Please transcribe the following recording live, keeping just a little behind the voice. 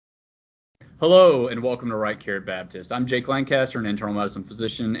Hello and welcome to Right Care at Baptist. I'm Jake Lancaster, an internal medicine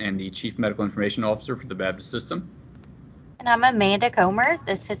physician and the Chief Medical Information Officer for the Baptist System. And I'm Amanda Comer,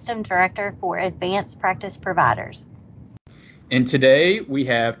 the System Director for Advanced Practice Providers. And today we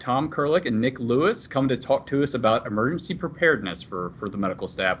have Tom Kurlick and Nick Lewis coming to talk to us about emergency preparedness for the medical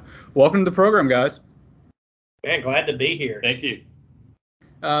staff. Welcome to the program, guys. Man, glad to be here. Thank you.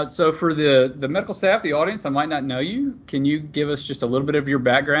 So for the medical staff, the audience, I might not know you. Can you give us just a little bit of your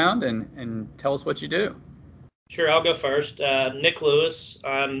background and tell us what you do? Sure, I'll go first. Nick Lewis.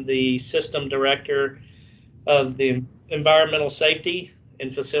 I'm the System Director of the Environmental Safety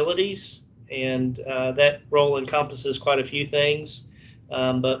and Facilities, and that role encompasses quite a few things.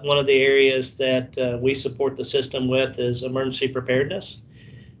 But one of the areas that we support the system with is emergency preparedness.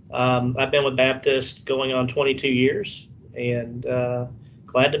 I've been with Baptist going on 22 years, and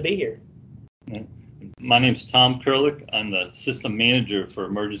glad to be here. My name's Tom Kurlick. I'm the System Manager for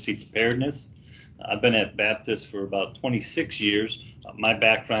Emergency Preparedness. I've been at Baptist for about 26 years. My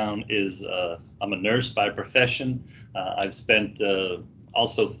background is I'm a nurse by profession. I've spent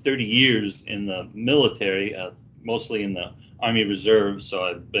also 30 years in the military, mostly in the Army Reserve, so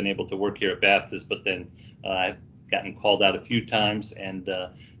I've been able to work here at Baptist, but then I've gotten called out a few times, and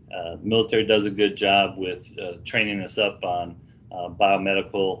the military does a good job with training us up on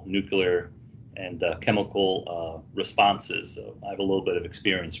biomedical, nuclear, and chemical responses. So I have a little bit of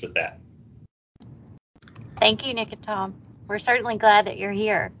experience with that. Thank you, Nick and Tom. We're certainly glad that you're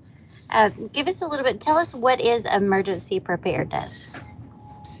here. Give us a little bit, tell us what is emergency preparedness?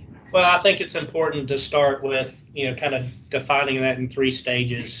 Well, I think it's important to start with, kind of defining that in three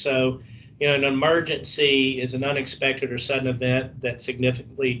stages. So, an emergency is an unexpected or sudden event that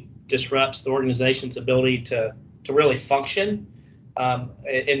significantly disrupts the organization's ability to really function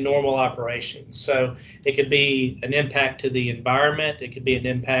in normal operations. So it could be an impact to the environment. It could be an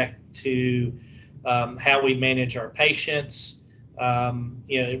impact to how we manage our patients.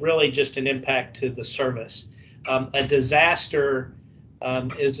 Really just an impact to the service. A disaster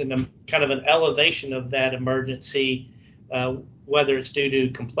is kind of an elevation of that emergency, whether it's due to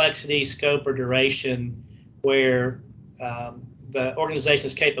complexity, scope, or duration, where the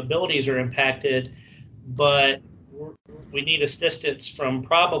organization's capabilities are impacted, but we need assistance from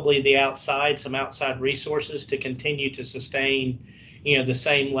probably the outside, some outside resources to continue to sustain, the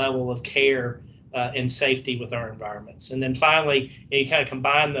same level of care and safety with our environments. And then finally, you kind of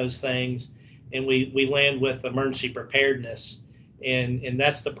combine those things, and we land with emergency preparedness. And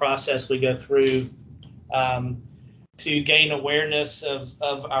that's the process we go through to gain awareness of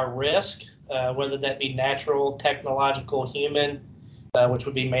our risk, whether that be natural, technological, human, which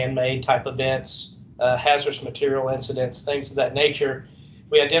would be man-made type events, hazardous material incidents, things of that nature.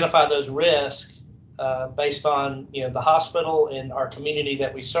 We identify those risks based on the hospital and our community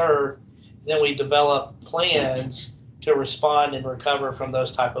that we serve. Then we develop plans to respond and recover from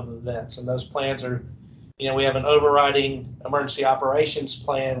those type of events. And those plans are, we have an overriding emergency operations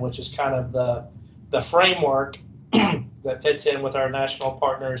plan, which is kind of the framework that fits in with our national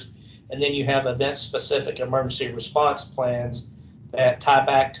partners. And then you have event-specific emergency response plans that tie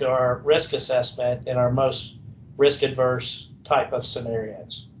back to our risk assessment in our most risk-adverse type of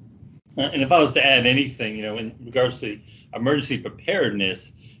scenarios. And if I was to add anything, in regards to emergency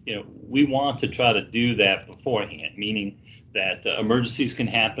preparedness, we want to try to do that beforehand, meaning that emergencies can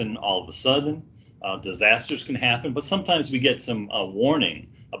happen all of a sudden, disasters can happen, but sometimes we get some warning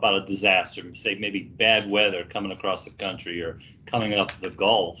about a disaster, say maybe bad weather coming across the country or coming up the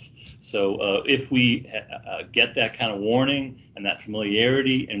Gulf. So if we get that kind of warning and that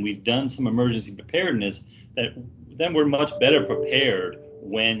familiarity, and we've done some emergency preparedness, then we're much better prepared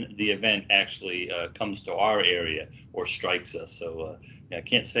when the event actually comes to our area or strikes us. So I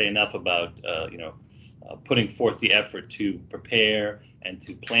can't say enough about putting forth the effort to prepare and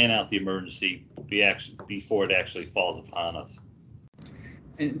to plan out the emergency before it actually falls upon us.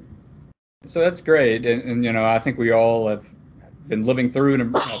 And so that's great. And I think we all have been living through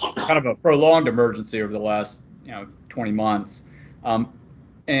kind of a prolonged emergency over the last 20 months.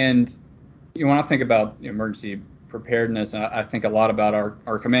 And when I think about emergency preparedness, I think a lot about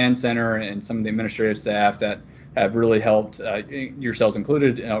our command center and some of the administrative staff that have really helped, yourselves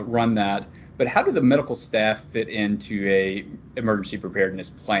included, run that. But how do the medical staff fit into a emergency preparedness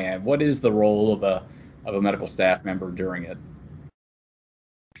plan? What is the role of a medical staff member during it?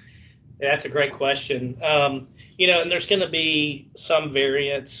 Yeah, that's a great question. And there's going to be some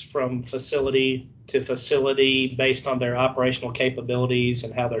variance from facility to facility based on their operational capabilities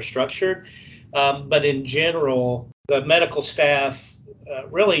and how they're structured. But in general, the medical staff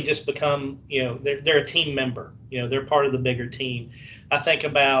really just become, they're a team member. They're part of the bigger team. I think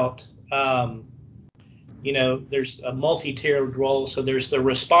about there's a multi-tiered role. So there's the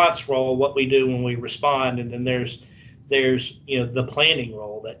response role, what we do when we respond, and then there's the planning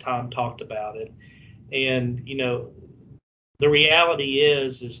role that Tom talked about it. And the reality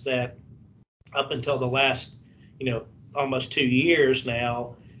is that up until the last almost 2 years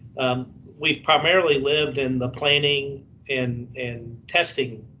now, we've primarily lived in the planning and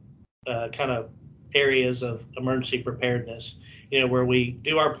testing kind of areas of emergency preparedness, where we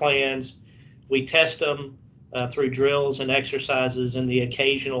do our plans, we test them through drills and exercises and the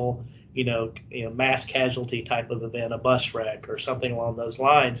occasional, mass casualty type of event, a bus wreck or something along those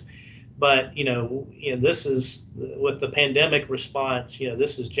lines. But, this is with the pandemic response,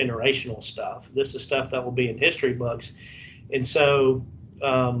 this is generational stuff. This is stuff that will be in history books. And so,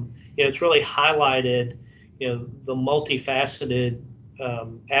 it's really highlighted, the multifaceted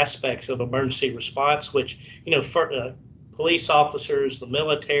aspects of emergency response, which, for police officers, the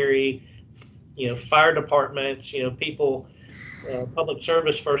military, fire departments, people, public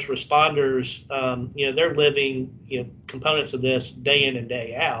service, first responders, they're living, components of this day in and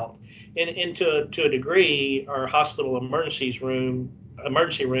day out. And to a degree, our hospital emergency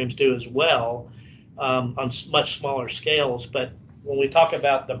rooms do as well, on much smaller scales. But when we talk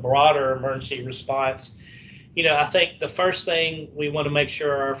about the broader emergency response, I think the first thing we want to make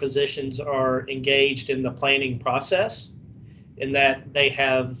sure our physicians are engaged in the planning process, and that they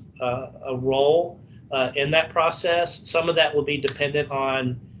have a role in that process. Some of that will be dependent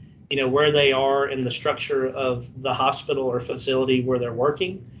on, where they are in the structure of the hospital or facility where they're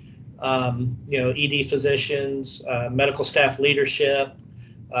working. ED physicians, medical staff leadership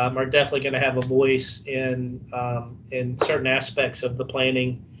are definitely going to have a voice in certain aspects of the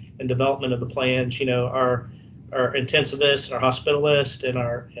planning and development of the plans. Our intensivists, our hospitalists, and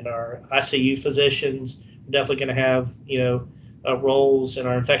our ICU physicians are definitely going to have roles, in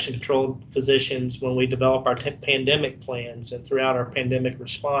our infection control physicians when we develop our pandemic plans and throughout our pandemic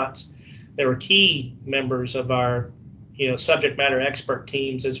response. They were key members of our subject matter expert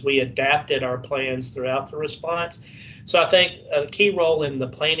teams as we adapted our plans throughout the response. So I think a key role in the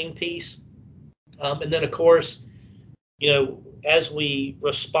planning piece. And then, of course, as we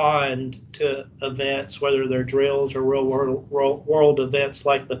respond to events, whether they're drills or real world events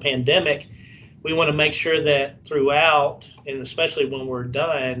like the pandemic, we want to make sure that throughout, and especially when we're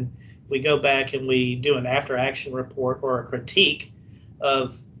done, we go back and we do an after action report or a critique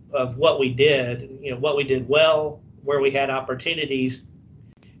of what we did, what we did well, where we had opportunities.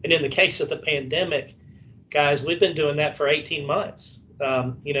 And in the case of the pandemic, guys, we've been doing that for 18 months.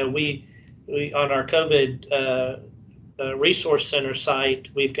 We on our COVID resource center site,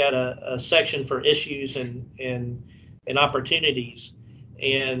 we've got a section for issues and opportunities.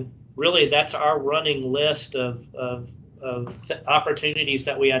 And really, that's our running list of opportunities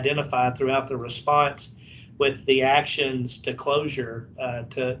that we identified throughout the response, with the actions to closure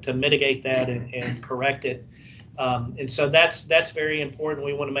to mitigate that and correct it. And so that's very important.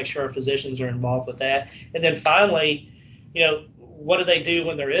 We want to make sure our physicians are involved with that. And then finally, what do they do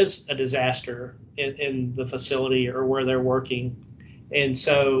when there is a disaster in the facility or where they're working? And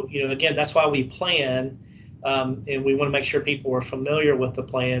so, again, that's why we plan. And we want to make sure people are familiar with the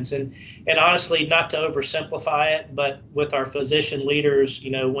plans, and honestly, not to oversimplify it, but with our physician leaders,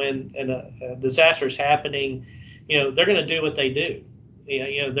 when a disaster is happening, they're going to do what they do.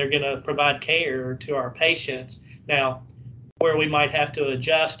 They're going to provide care to our patients. Now, where we might have to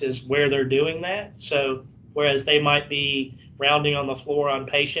adjust is where they're doing that. So whereas they might be rounding on the floor on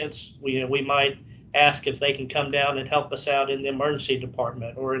patients, we might ask if they can come down and help us out in the emergency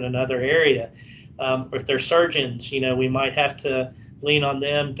department or in another area. If they're surgeons, we might have to lean on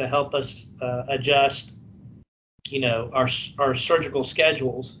them to help us adjust, our surgical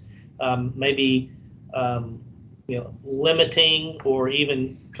schedules, maybe, limiting or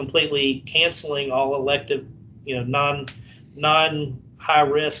even completely canceling all elective, non high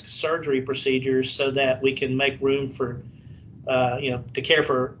risk surgery procedures, so that we can make room for, to care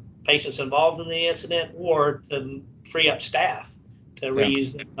for patients involved in the incident, or to free up staff to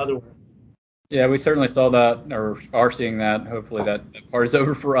reuse them otherwise. Yeah, we certainly saw that, or are seeing that. Hopefully that part is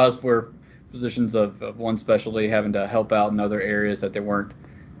over for us, where physicians of one specialty having to help out in other areas that they weren't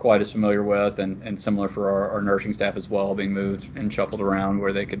quite as familiar with, and similar for our nursing staff as well, being moved and shuffled around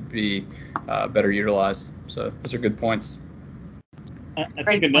where they could be better utilized. So those are good points. I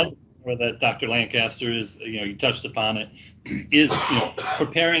think another thing that Dr. Lancaster is, you touched upon it, is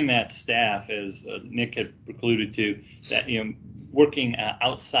preparing that staff, as Nick had alluded to, that working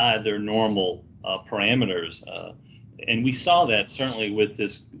outside their normal parameters, and we saw that certainly with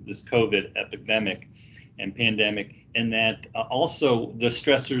this COVID epidemic. and pandemic, and that also the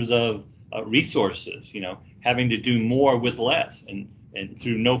stressors of resources, having to do more with less, and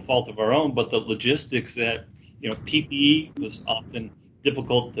through no fault of our own, but the logistics that, PPE was often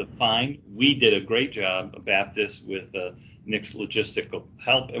difficult to find. We did a great job, Baptist, with Nick's logistical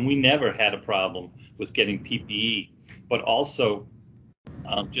help, and we never had a problem with getting PPE, but also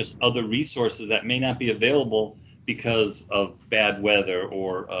just other resources that may not be available because of bad weather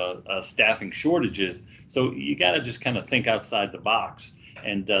or staffing shortages. So you got to just kind of think outside the box.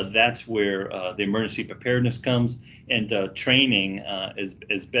 And that's where the emergency preparedness comes, and training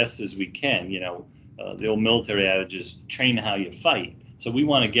as best as we can. The old military adage is train how you fight. So we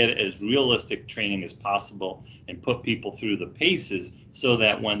want to get as realistic training as possible and put people through the paces so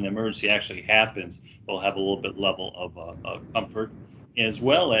that when the emergency actually happens, they'll have a little bit level of comfort, as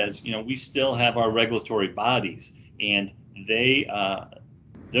well as, we still have our regulatory bodies, and they're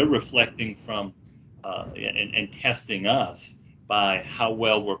reflecting from and testing us by how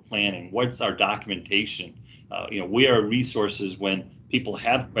well we're planning. What's our documentation? We are resources when people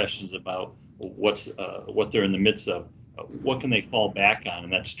have questions about what they're in the midst of. What can they fall back on?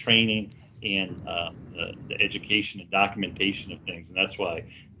 And that's training and the education and documentation of things. And that's why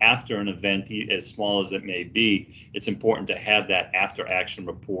after an event, as small as it may be, it's important to have that after action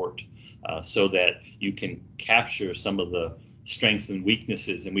report so that you can capture some of the strengths and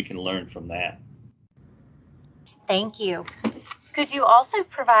weaknesses, and we can learn from that. Thank you. Could you also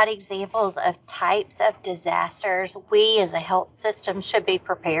provide examples of types of disasters we as a health system should be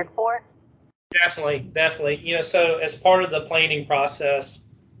prepared for? Definitely. So as part of the planning process,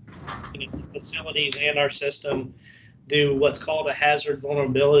 facilities and our system do what's called a hazard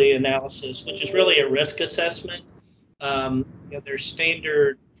vulnerability analysis, which is really a risk assessment. There's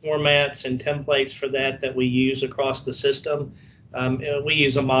standard formats and templates for that we use across the system. We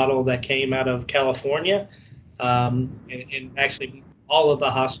use a model that came out of California, and actually all of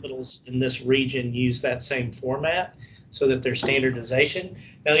the hospitals in this region use that same format, so that there's standardization.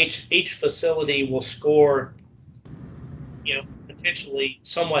 Now each facility will score, potentially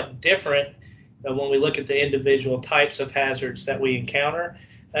somewhat different when we look at the individual types of hazards that we encounter,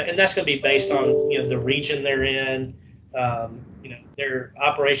 and that's going to be based on the region they're in, their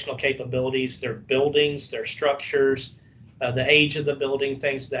operational capabilities, their buildings, their structures, the age of the building,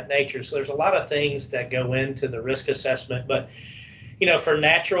 things of that nature. So there's a lot of things that go into the risk assessment, but for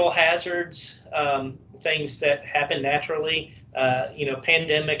natural hazards, things that happen naturally,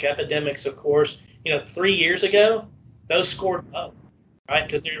 pandemic, epidemics, of course, 3 years ago, those scored low, right?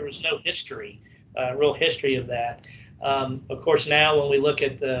 Because there was no real history of that. Of course, now when we look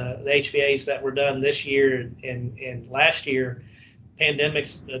at the HVAs that were done this year and last year,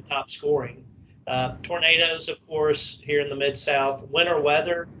 pandemic's the top scoring. Tornadoes, of course, here in the Mid-South, winter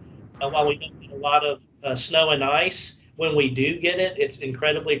weather, while we don't get a lot of snow and ice, when we do get it, it's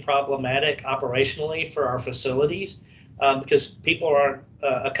incredibly problematic operationally for our facilities because people aren't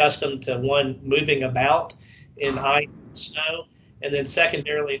accustomed to, one, moving about in ice and snow, and then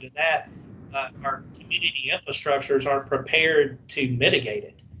secondarily to that, our community infrastructures aren't prepared to mitigate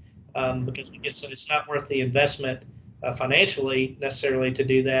it because it's not worth the investment financially necessarily to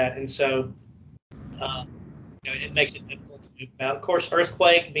do that, and so it makes it difficult to move about. Of course,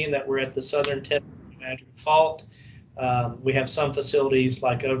 earthquake, being that we're at the southern tip of the New Madrid Fault. We have some facilities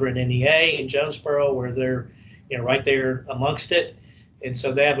like over in NEA in Jonesboro where they're right there amongst it, and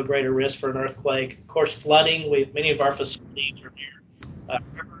so they have a greater risk for an earthquake. Of course, flooding. Many of our facilities are near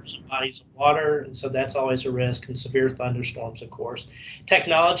rivers and bodies of water, and so that's always a risk. And severe thunderstorms, of course.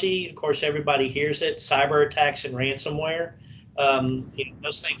 Technology, of course, everybody hears it. Cyber attacks and ransomware.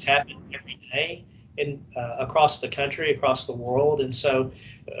 Those things happen every day across the country, across the world, and so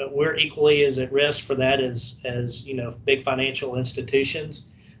we're equally as at risk for that as big financial institutions,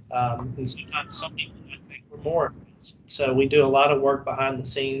 and sometimes some people might think we're more at risk. So we do a lot of work behind the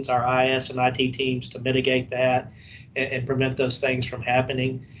scenes, our IS and IT teams, to mitigate that and prevent those things from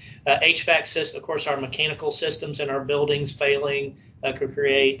happening. HVAC system, of course, our mechanical systems in our buildings failing could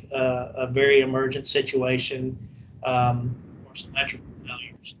create a very emergent situation. Of course, electrical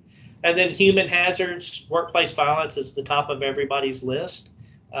failures. And then human hazards, workplace violence is the top of everybody's list.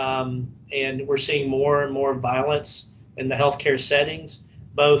 And we're seeing more and more violence in the healthcare settings,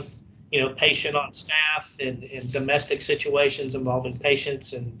 both, patient on staff and domestic situations involving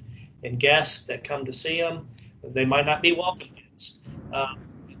patients and guests that come to see them. They might not be welcome guests.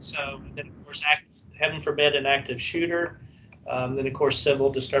 And then, of course, heaven forbid, an active shooter. Then, of course,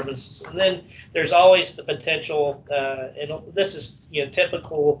 civil disturbances. And then there's always the potential, and this is,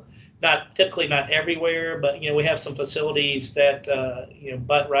 typically not everywhere, but we have some facilities that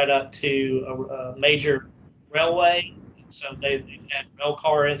butt right up to a major railway. So they've had rail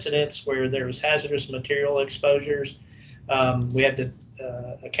car incidents where there was hazardous material exposures. We had to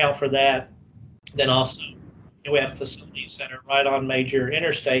account for that. Then also, we have facilities that are right on major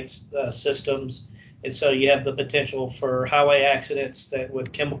interstate systems, and so you have the potential for highway accidents that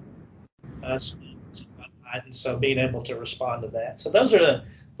with chemical and so being able to respond to that. So those are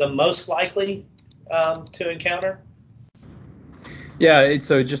the most likely to encounter. Yeah,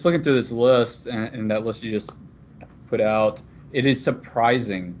 so just looking through this list and that list you just put out, it is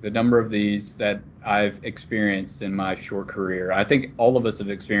surprising the number of these that I've experienced in my short career. I think all of us have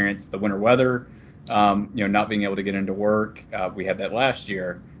experienced the winter weather, not being able to get into work. We had that last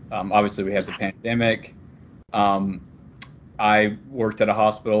year. Obviously, we had the pandemic. I worked at a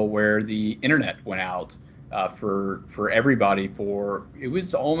hospital where the internet went out for everybody it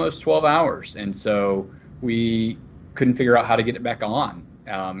was almost 12 hours. And so we couldn't figure out how to get it back on.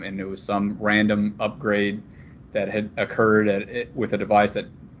 And it was some random upgrade that had occurred with a device that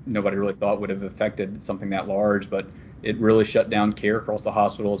nobody really thought would have affected something that large, but it really shut down care across the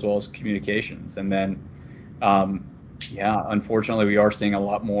hospital as well as communications. And then, unfortunately, we are seeing a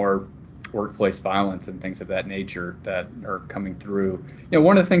lot more workplace violence and things of that nature that are coming through.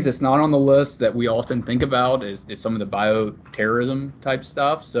 One of the things that's not on the list that we often think about is some of the bioterrorism type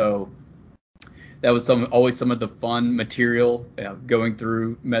stuff. So that was always some of the fun material going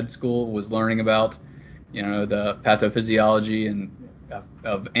through med school, was learning about the pathophysiology and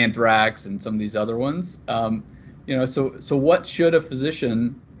of anthrax and some of these other ones. So what should a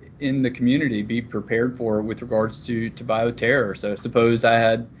physician in the community be prepared for with regards to bioterror? So suppose I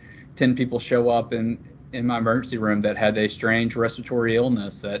had 10 people show up in my emergency room that had a strange respiratory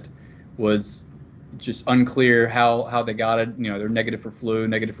illness that was just unclear how they got it. They're negative for flu,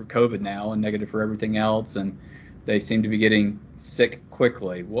 negative for COVID now, and negative for everything else, and they seem to be getting sick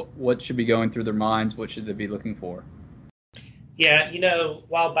quickly. What should be going through their minds? What should they be looking for? Yeah,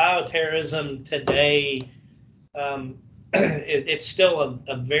 while bioterrorism today, it's still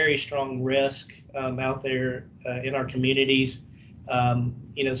a very strong risk out there in our communities.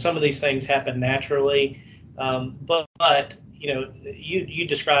 Some of these things happen naturally, but you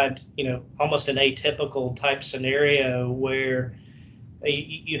described almost an atypical type scenario where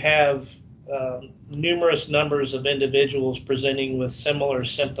you have numerous numbers of individuals presenting with similar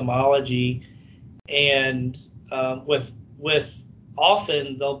symptomology, and with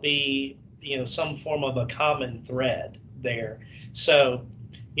often there'll be some form of a common thread there. So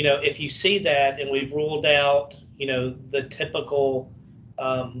if you see that, and we've ruled out the typical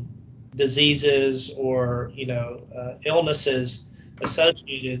diseases or illnesses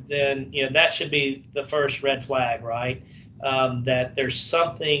associated, then that should be the first red flag, right? That there's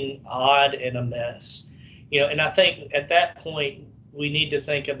something odd and amiss. And I think at that point we need to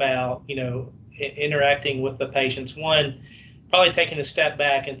think about interacting with the patients. One, probably taking a step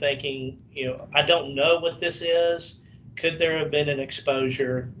back and thinking, I don't know what this is. Could there have been an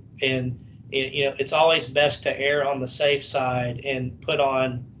exposure? And it's always best to err on the safe side and put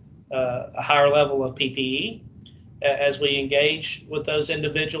on a higher level of PPE as we engage with those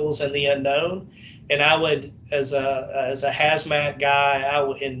individuals in the unknown. And I would, as a hazmat guy,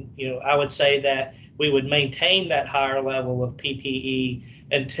 I would say that we would maintain that higher level of PPE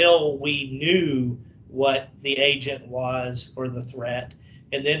until we knew what the agent was or the threat,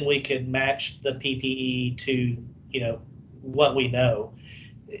 and then we could match the PPE to what we know.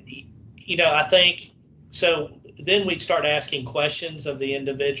 I think so. Then we'd start asking questions of the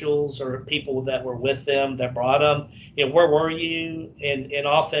individuals or people that were with them that brought them. Where were you? And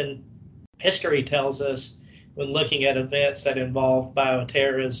often history tells us when looking at events that involve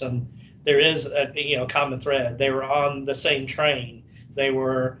bioterrorism, there is a common thread. They were on the same train. They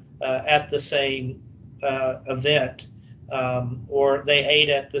were at the same event, or they ate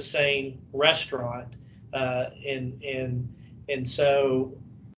at the same restaurant, and so.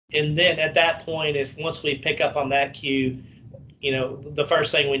 And then at that point, once we pick up on that cue, the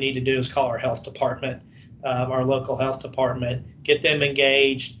first thing we need to do is call our health department, our local health department, get them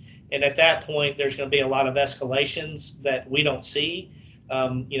engaged. And at that point, there's going to be a lot of escalations that we don't see,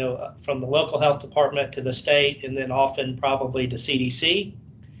 from the local health department to the state, and then often probably to CDC.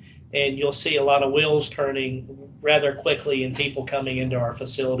 And you'll see a lot of wheels turning rather quickly and people coming into our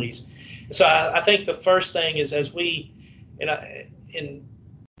facilities. So I think the first thing is, as we,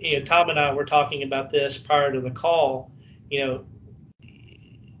 Tom and I were talking about this prior to the call, if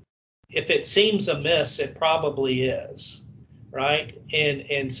it seems amiss, it probably is, right?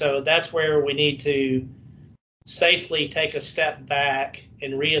 And so that's where we need to safely take a step back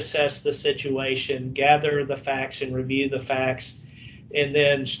and reassess the situation, gather the facts and review the facts, and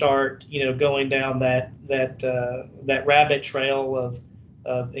then start, going down that rabbit trail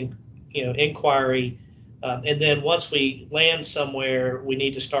of inquiry. And then once we land somewhere, we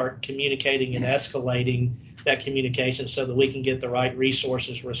need to start communicating and escalating that communication so that we can get the right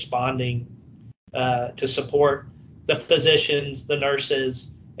resources responding to support the physicians, the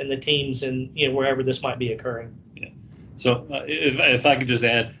nurses, and the teams, and wherever this might be occurring. Yeah. So if I could just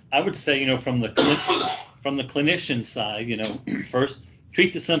add, I would say from the clinician side, first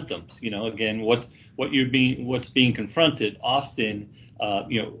treat the symptoms. Again, what's being confronted often.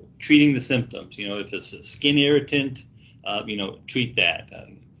 Treating the symptoms. If it's a skin irritant, treat that.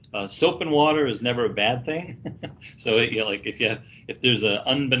 Soap and water is never a bad thing. So like if there's an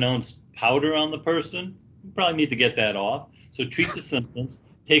unbeknownst powder on the person, you probably need to get that off. So treat the symptoms.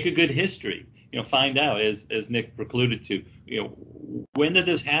 Take a good history. Find out, as Nick precluded to, when did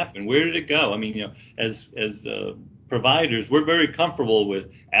this happen? Where did it go? I mean, as providers, we're very comfortable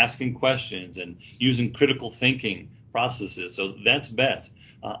with asking questions and using critical thinking processes. So that's best.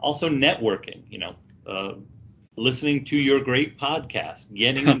 Also networking, listening to your great podcast,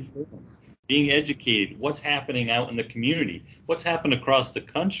 getting informed, being educated, what's happening out in the community, what's happened across the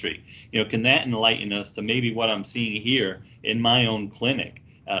country. Can that enlighten us to maybe what I'm seeing here in my own clinic?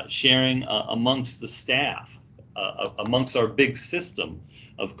 Sharing amongst the staff, amongst our big system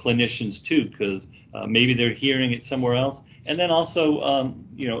of clinicians too, because maybe they're hearing it somewhere else. And then also,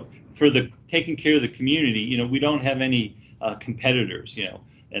 for the taking care of the community, we don't have any competitors,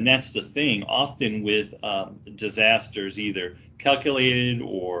 and that's the thing. Often with disasters, either calculated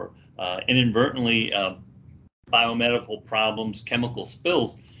or inadvertently biomedical problems, chemical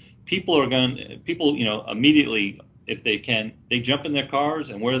spills, people immediately, if they can, they jump in their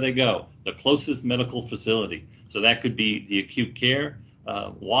cars, and where do they go? The closest medical facility. So that could be the acute care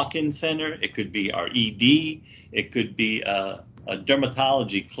walk-in center. It could be our ED. It could be a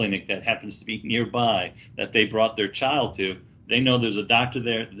dermatology clinic that happens to be nearby that they brought their child to. They know there's a doctor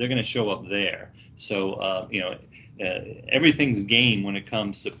there. They're going to show up there. So, everything's game when it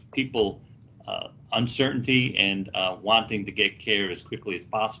comes to people uncertainty and wanting to get care as quickly as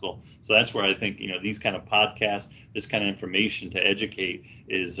possible. So that's where I think these kind of podcasts, this kind of information to educate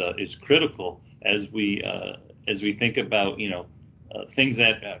is critical as we think about things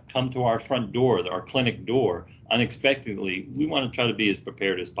that come to our front door, our clinic door unexpectedly. We want to try to be as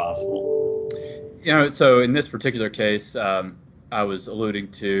prepared as possible. So in this particular case, I was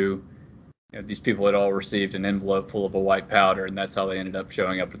alluding to these people had all received an envelope full of a white powder, and that's how they ended up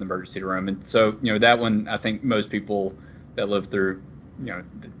showing up in the emergency room. And so, that one, I think most people that lived through, the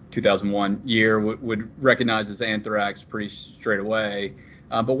 2001 year would recognize as anthrax pretty straight away.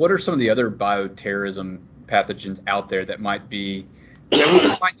 But what are some of the other bioterrorism pathogens out there that might be that we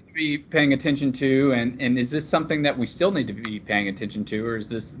might need to be paying attention to? And is this something that we still need to be paying attention to, or is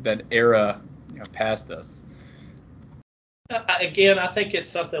this that era past us? Again, I think it's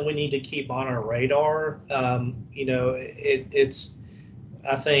something we need to keep on our radar. I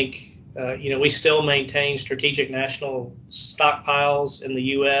think we still maintain strategic national stockpiles in the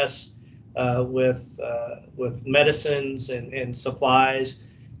U.S. With medicines and supplies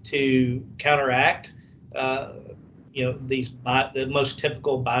to counteract the most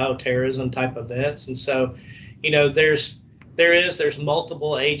typical bioterrorism type events. And so, there's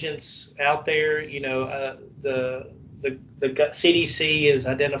multiple agents out there. The CDC has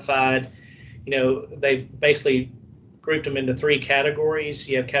identified, they've basically grouped them into three categories.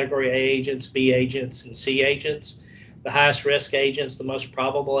 You have category A agents, B agents, and C agents. The highest risk agents, the most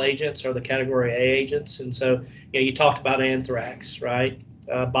probable agents, are the category A agents. And so, you talked about anthrax, right?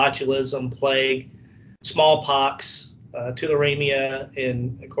 Botulism, plague, smallpox, tularemia,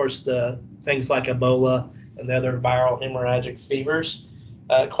 and of course the things like Ebola and the other viral hemorrhagic fevers.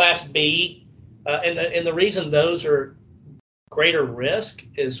 Class B. And the reason those are greater risk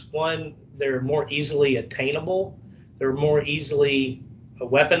is, one, they're more easily attainable, they're more easily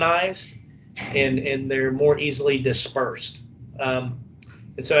weaponized, and they're more easily dispersed. And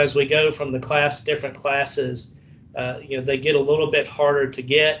so as we go from the different classes, they get a little bit harder to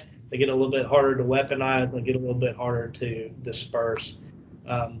get, they get a little bit harder to weaponize, and they get a little bit harder to disperse.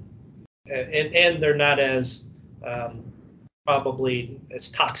 And they're not as probably as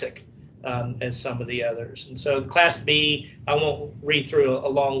toxic as some of the others. And so Class B, I won't read through a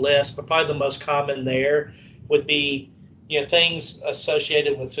long list, but probably the most common there would be things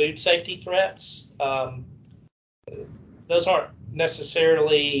associated with food safety threats. Those aren't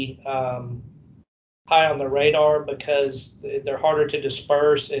necessarily high on the radar because they're harder to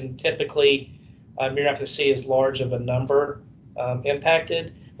disperse, and typically you're not going to see as large of a number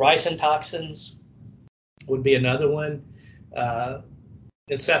impacted. Ricin toxins would be another one.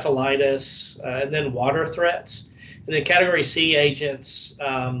 encephalitis, and then water threats. And then category C agents,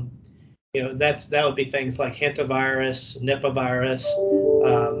 that would be things like hantavirus, Nipah virus.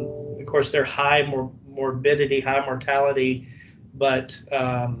 Of course, they're high morbidity, high mortality, but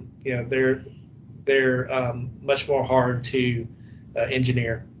they're much more hard to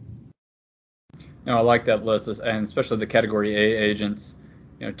engineer. No, I like that list, and especially the category A agents.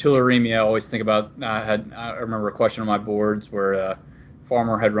 Tularemia. I always think about. I remember a question on my boards where a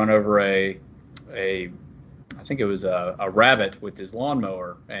farmer had run over I think it was a rabbit with his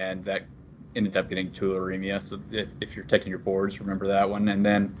lawnmower, and that ended up getting tularemia. So if you're taking your boards, remember that one. And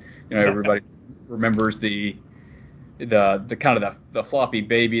then everybody remembers the kind of the floppy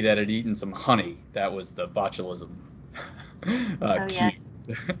baby that had eaten some honey. That was the botulism. Yes.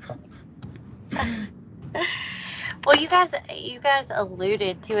 Well, you guys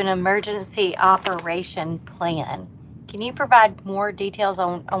alluded to an emergency operation plan. Can you provide more details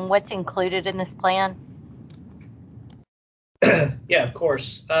on what's included in this plan? Yeah, of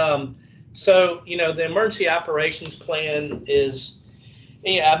course. So the emergency operations plan is,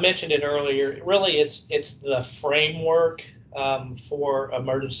 I mentioned it earlier. Really, it's the framework for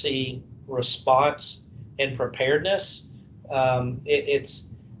emergency response and preparedness. It's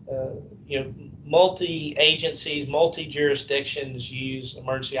multi-agencies, multi-jurisdictions use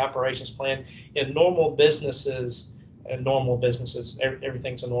emergency operations plan. In normal businesses,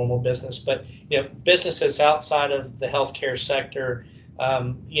 everything's a normal business, but businesses outside of the healthcare sector,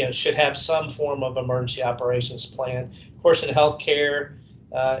 should have some form of emergency operations plan. Of course, in healthcare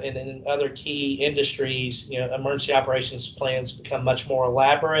and in other key industries, emergency operations plans become much more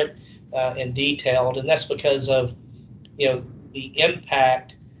elaborate and detailed, and that's because of the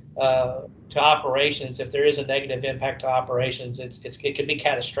impact to operations. If there is a negative impact to operations, it could be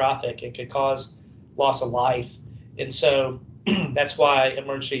catastrophic. It could cause loss of life. And so that's why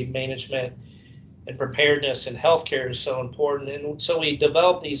emergency management and preparedness in healthcare is so important. And so we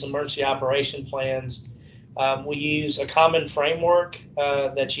develop these emergency operation plans. We use a common framework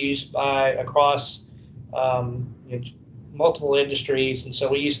that's used across multiple industries. And so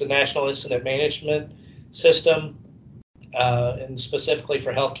we use the National Incident Management System. And specifically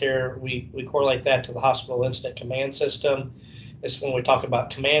for healthcare, we correlate that to the Hospital Incident Command System. This is when we talk about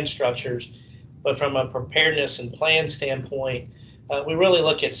command structures. But from a preparedness and plan standpoint, we really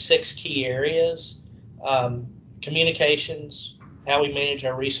look at 6 key areas: communications, how we manage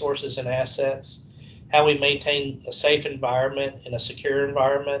our resources and assets, how we maintain a safe environment and a secure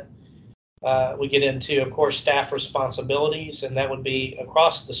environment. We get into, of course, staff responsibilities, and that would be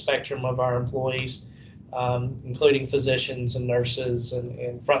across the spectrum of our employees, including physicians and nurses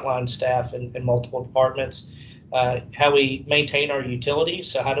and frontline staff in multiple departments. How we maintain our utilities.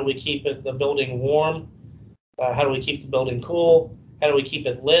 So how do we keep the building warm? How do we keep the building cool? How do we keep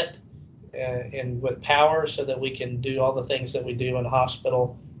it lit and with power so that we can do all the things that we do in a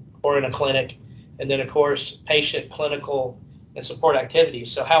hospital or in a clinic? And then, of course, patient, clinical, and support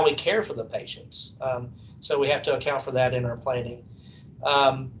activities. So how we care for the patients. So we have to account for that in our planning.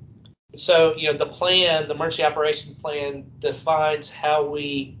 So, the emergency operations plan defines how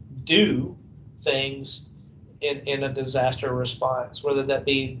we do things in a disaster response, whether that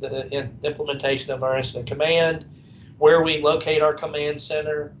be the implementation of our incident command, where we locate our command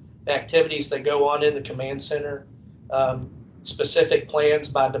center, the activities that go on in the command center, specific plans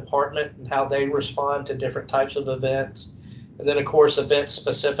by department and how they respond to different types of events. And then, of course,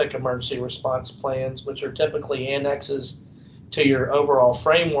 event-specific emergency response plans, which are typically annexes to your overall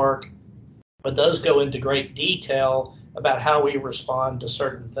framework, but those go into great detail about how we respond to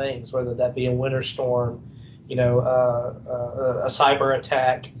certain things, whether that be a winter storm, a cyber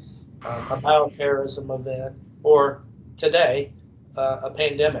attack, a bioterrorism event, or today, a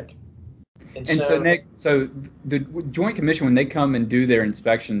pandemic. And so Nick, the Joint Commission, when they come and do their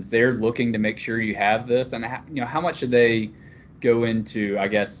inspections, they're looking to make sure you have this, and how much do they go into, I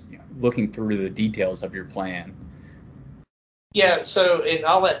guess, looking through the details of your plan? Yeah, so, and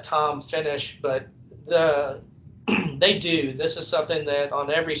I'll let Tom finish, but they do. This is something that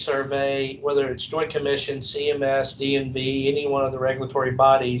on every survey, whether it's Joint Commission, CMS, DNV, any one of the regulatory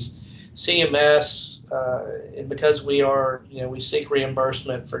bodies, CMS, and because we seek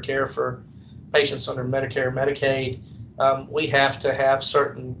reimbursement for care for patients under Medicare, Medicaid, we have to have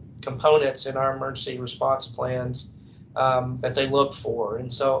certain components in our emergency response plans that they look for.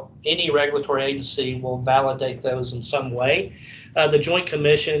 And so any regulatory agency will validate those in some way. The Joint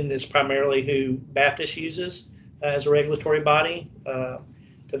Commission is primarily who Baptist uses as a regulatory body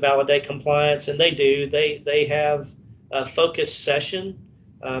to validate compliance, and they have a focused session.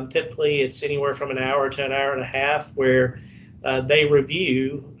 Typically, it's anywhere from an hour to an hour and a half where they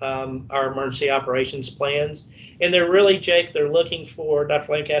review our emergency operations plans. And they're really, Jake, they're looking for,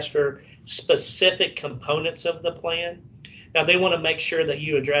 Dr. Lancaster, specific components of the plan. Now, they want to make sure that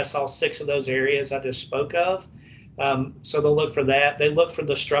you address all 6 of those areas I just spoke of. So they'll look for that. They look for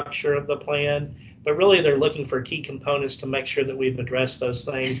the structure of the plan, but really they're looking for key components to make sure that we've addressed those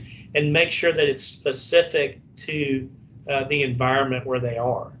things and make sure that it's specific to the environment where they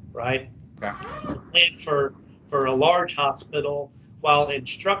are, right? Okay. The plan for a large hospital, while in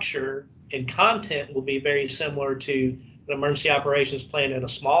structure and content will be very similar to an emergency operations plan in a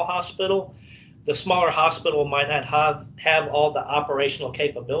small hospital, the smaller hospital might not have all the operational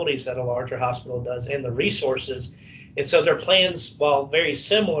capabilities that a larger hospital does and the resources. And so their plans, while very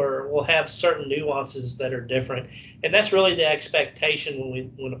similar, will have certain nuances that are different. And that's really the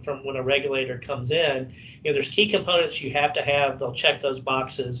expectation when a regulator comes in. There's key components you have to have. They'll check those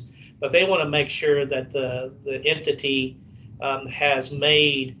boxes, but they want to make sure that the entity has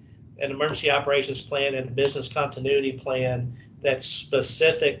made an emergency operations plan and a business continuity plan that's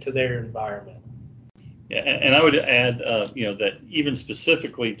specific to their environment. Yeah, and I would add, that even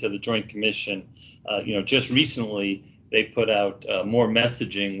specifically to the Joint Commission, just recently they put out more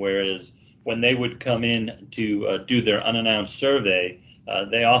messaging, whereas when they would come in to do their unannounced survey,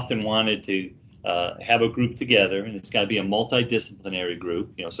 they often wanted to have a group together, and it's got to be a multidisciplinary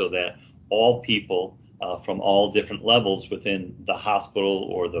group, so that all people from all different levels within the hospital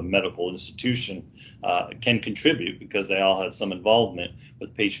or the medical institution can contribute because they all have some involvement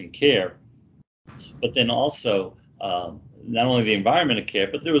with patient care. But then also not only the environment of care,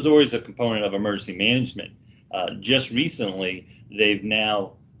 but there was always a component of emergency management. Just recently, they've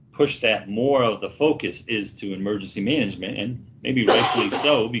now pushed that more of the focus is to emergency management, and maybe rightfully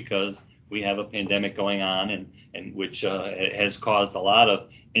so because we have a pandemic going on and which has caused a lot of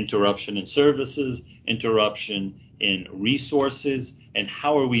interruption in services, interruption in resources, and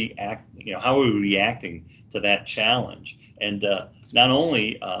how are we reacting to that challenge? And not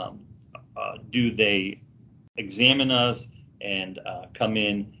only do they examine us and come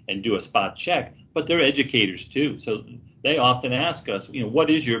in and do a spot check, but they're educators too. So they often ask us, what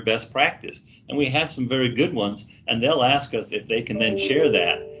is your best practice? And we have some very good ones, and they'll ask us if they can then share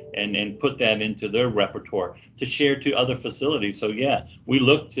that and put that into their repertoire to share to other facilities. So yeah, we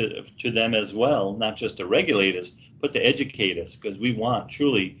look to them as well, not just to regulate us, but to educate us, because we want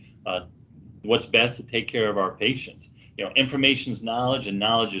truly what's best to take care of our patients. Information is knowledge and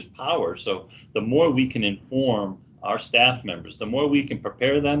knowledge is power. So the more we can inform our staff members, the more we can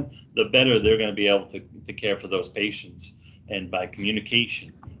prepare them, the better they're going to be able to care for those patients. And by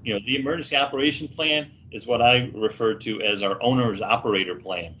communication, the emergency operation plan is what I refer to as our owner's operator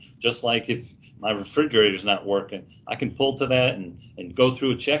plan. Just like if my refrigerator's not working, I can pull to that and go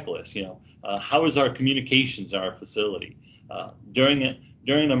through a checklist. How is our communications in our facility? During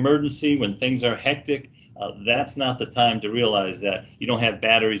an emergency, when things are hectic, that's not the time to realize that you don't have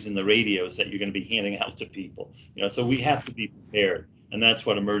batteries in the radios that you're going to be handing out to people. So we have to be prepared, and that's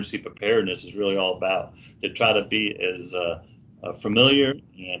what emergency preparedness is really all about, to try to be as familiar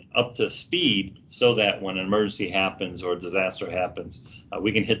and up to speed so that when an emergency happens or a disaster happens,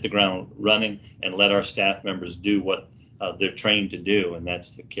 we can hit the ground running and let our staff members do what they're trained to do, and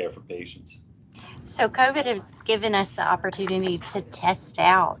that's to care for patients. So COVID has given us the opportunity to test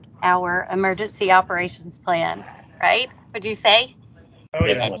out our emergency operations plan, right? Would you say? Oh,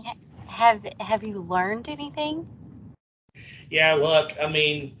 yeah. And have you learned anything? Yeah, look,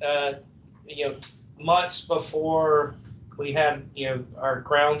 months before we had, our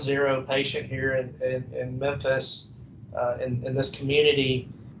ground zero patient here in Memphis, in this community,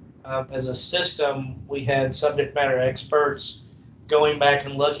 as a system, we had subject matter experts going back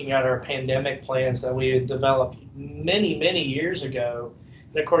and looking at our pandemic plans that we had developed many, many years ago.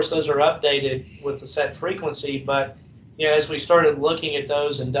 And of course, those are updated with the set frequency. But, as we started looking at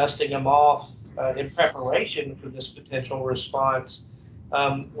those and dusting them off in preparation for this potential response,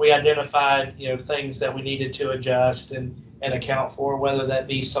 we identified, things that we needed to adjust and account for, whether that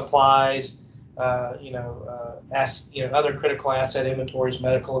be supplies, other critical asset inventories,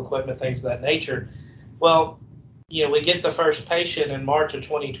 medical equipment, things of that nature. Well, we get the first patient in March of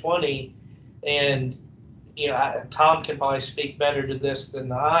 2020, and Tom can probably speak better to this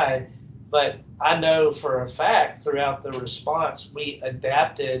than I, but I know for a fact throughout the response we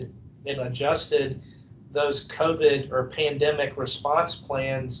adapted and adjusted those COVID or pandemic response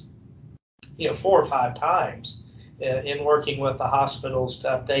plans, 4 or 5 times in working with the hospitals to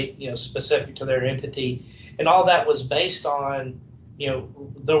update, specific to their entity, and all that was based on,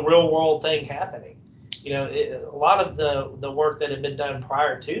 the real world thing happening. A lot of the work that had been done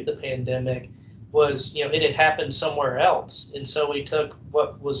prior to the pandemic was, it had happened somewhere else. And so we took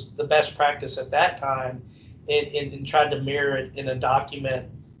what was the best practice at that time and tried to mirror it in a document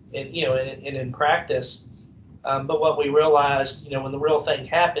and, and in practice. But what we realized, when the real thing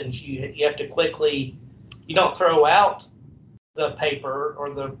happens, you have to quickly, you don't throw out the paper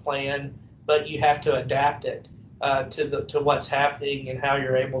or the plan, but you have to adapt it to what's happening and how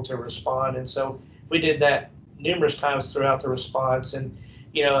you're able to respond. And so we did that numerous times throughout the response. And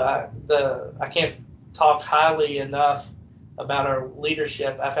I can't talk highly enough about our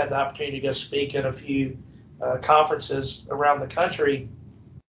leadership. I've had the opportunity to go speak at a few conferences around the country,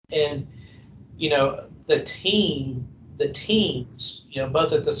 and the teams,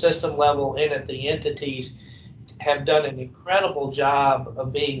 both at the system level and at the entities, have done an incredible job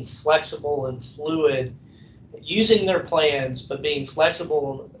of being flexible and fluid, using their plans, but being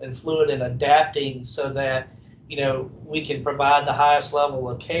flexible and fluid and adapting so that we can provide the highest level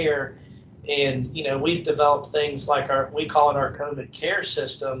of care. And we've developed things like we call it our COVID care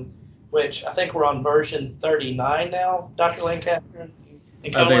system, which I think we're on version 39 now, Dr. Lancaster. I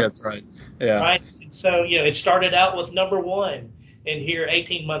think that's right. Yeah. Right. And so it started out with number 1, and here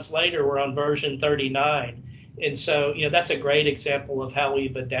 18 months later we're on version 39. And so that's a great example of how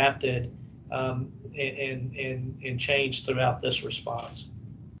we've adapted and changed throughout this response.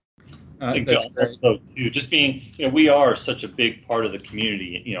 I think also too, just being, we are such a big part of the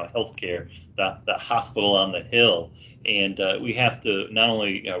community, healthcare, the hospital on the hill, and we have to not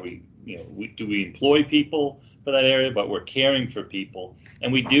only are we employ people for that area, but we're caring for people,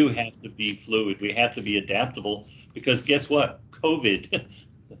 and we do have to be fluid. We have to be adaptable, because guess what?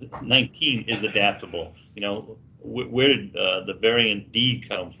 COVID-19 is adaptable. Where did the variant D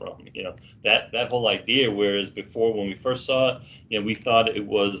come from? That whole idea. Whereas before, when we first saw it, we thought it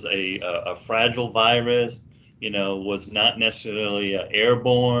was a fragile virus, was not necessarily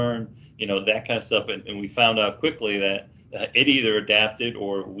airborne, that kind of stuff. And we found out quickly that it either adapted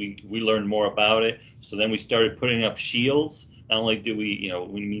or we learned more about it. So then we started putting up shields. Not only do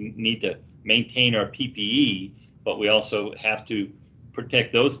we need to maintain our PPE, but we also have to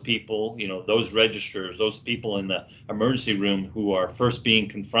protect those people, those registers, those people in the emergency room who are first being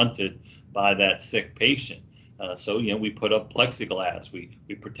confronted by that sick patient. So we put up plexiglass.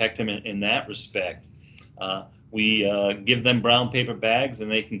 We protect them in that respect. We give them brown paper bags,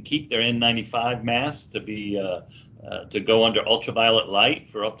 and they can keep their N95 masks to go under ultraviolet light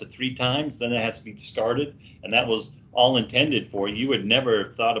for up to 3 times. Then it has to be discarded, and that was all intended for. You would never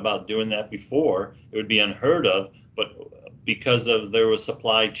have thought about doing that before. It would be unheard of, but because there was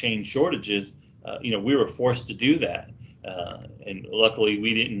supply chain shortages, we were forced to do that, and luckily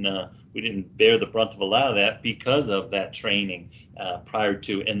we didn't bear the brunt of a lot of that because of that training prior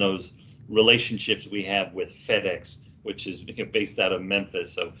to, and those relationships we have with FedEx, which is based out of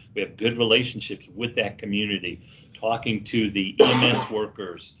Memphis. So we have good relationships with that community, talking to the EMS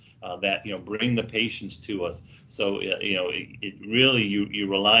workers that bring the patients to us. So it really you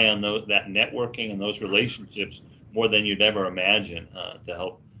rely on that networking and those relationships more than you'd ever imagine to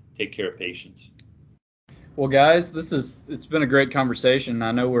help take care of patients. Well, guys, it's been a great conversation.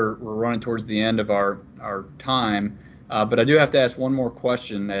 I know we're running towards the end of our time, but I do have to ask one more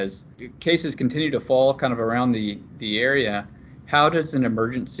question. As cases continue to fall kind of around the area, how does an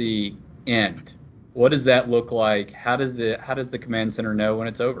emergency end? What does that look like? How does the command center know when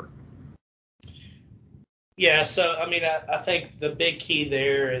it's over? Yeah, so I think the big key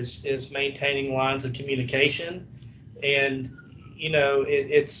there is maintaining lines of communication, and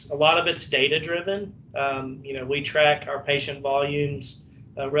it's a lot of it's data driven. We track our patient volumes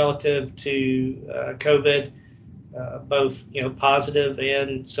relative to COVID, both positive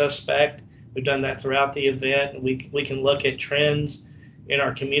and suspect. We've done that throughout the event. We can look at trends in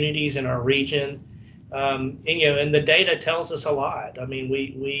our communities, in our region, and the data tells us a lot.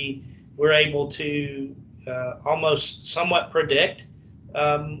 We're able to almost somewhat predict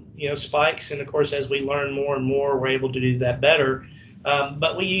spikes, and of course as we learn more and more we're able to do that better,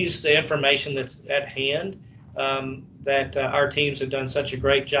 but we use the information that's at hand, that our teams have done such a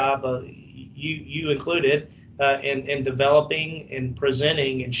great job of, you included, in developing and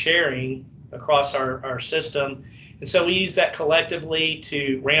presenting and sharing across our system. And so we use that collectively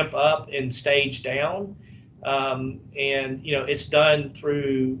to ramp up and stage down, and it's done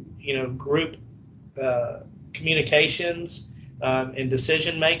through group communications and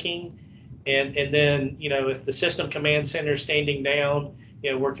decision making, and then if the system command center is standing down,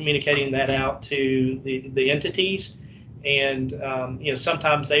 we're communicating that out to the entities, and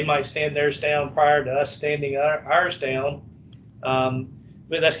sometimes they might stand theirs down prior to us standing ours down,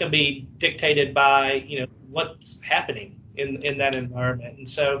 but that's going to be dictated by what's happening in that environment. And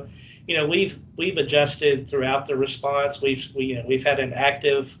so we've adjusted throughout the response. We've had an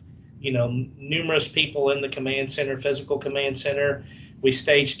active, numerous people in the command center, physical command center. We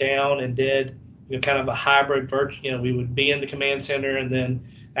staged down and did kind of a hybrid virtual. We would be in the command center, and then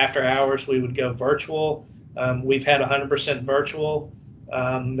after hours we would go virtual. We've had 100% virtual.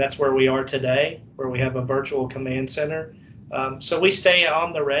 That's where we are today, where we have a virtual command center. So we stay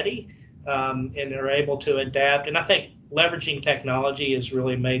on the ready and are able to adapt. And I think leveraging technology has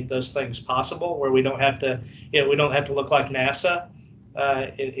really made those things possible, where we don't have to look like NASA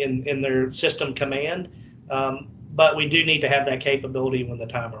in their system command. But we do need to have that capability when the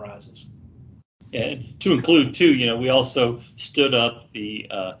time arises. And to include too, we also stood up the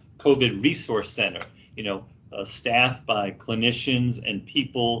COVID Resource Center, staffed by clinicians and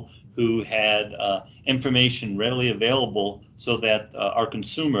people who had information readily available, so that our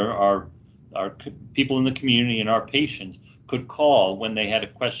consumer, our people in the community and our patients could call when they had a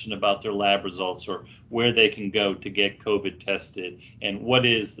question about their lab results or where they can go to get COVID tested and what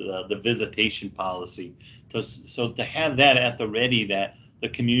is the visitation policy. So to have that at the ready, that the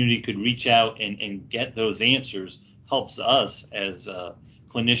community could reach out and get those answers, helps us as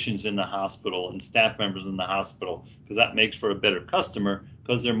clinicians in the hospital and staff members in the hospital, because that makes for a better customer,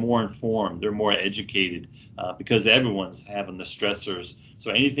 because they're more informed, they're more educated, because everyone's having the stressors.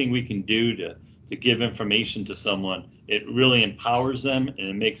 So anything we can do to give information to someone, it really empowers them, and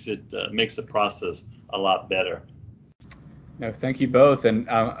it makes the process a lot better. No, thank you both, and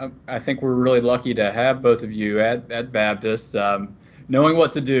I think we're really lucky to have both of you at Baptist, knowing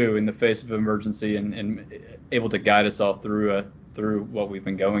what to do in the face of emergency and able to guide us all through what we've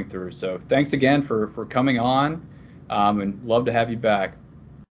been going through. So thanks again for coming on, and love to have you back.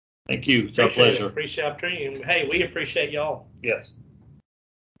 Thank you. It's our pleasure. Appreciate the opportunity. And hey, we appreciate y'all. Yes.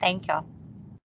 Thank y'all.